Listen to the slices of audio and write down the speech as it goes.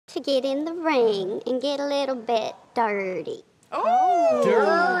to get in the ring and get a little bit dirty. Oh!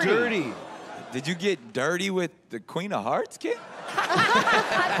 Dirty. Did you get dirty with the Queen of Hearts, kid?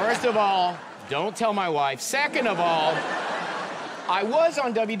 First of all, don't tell my wife. Second of all, I was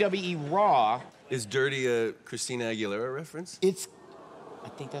on WWE Raw. Is dirty a Christina Aguilera reference? I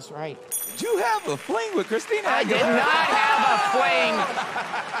think that's right. Did you have a fling with Christina Aguilera? I did not have a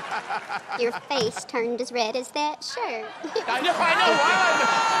fling. Your face turned as red as that shirt. I know.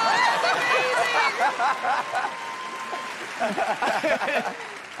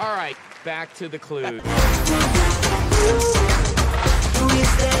 All right, back to the clues. Who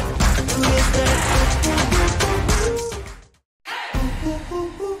is that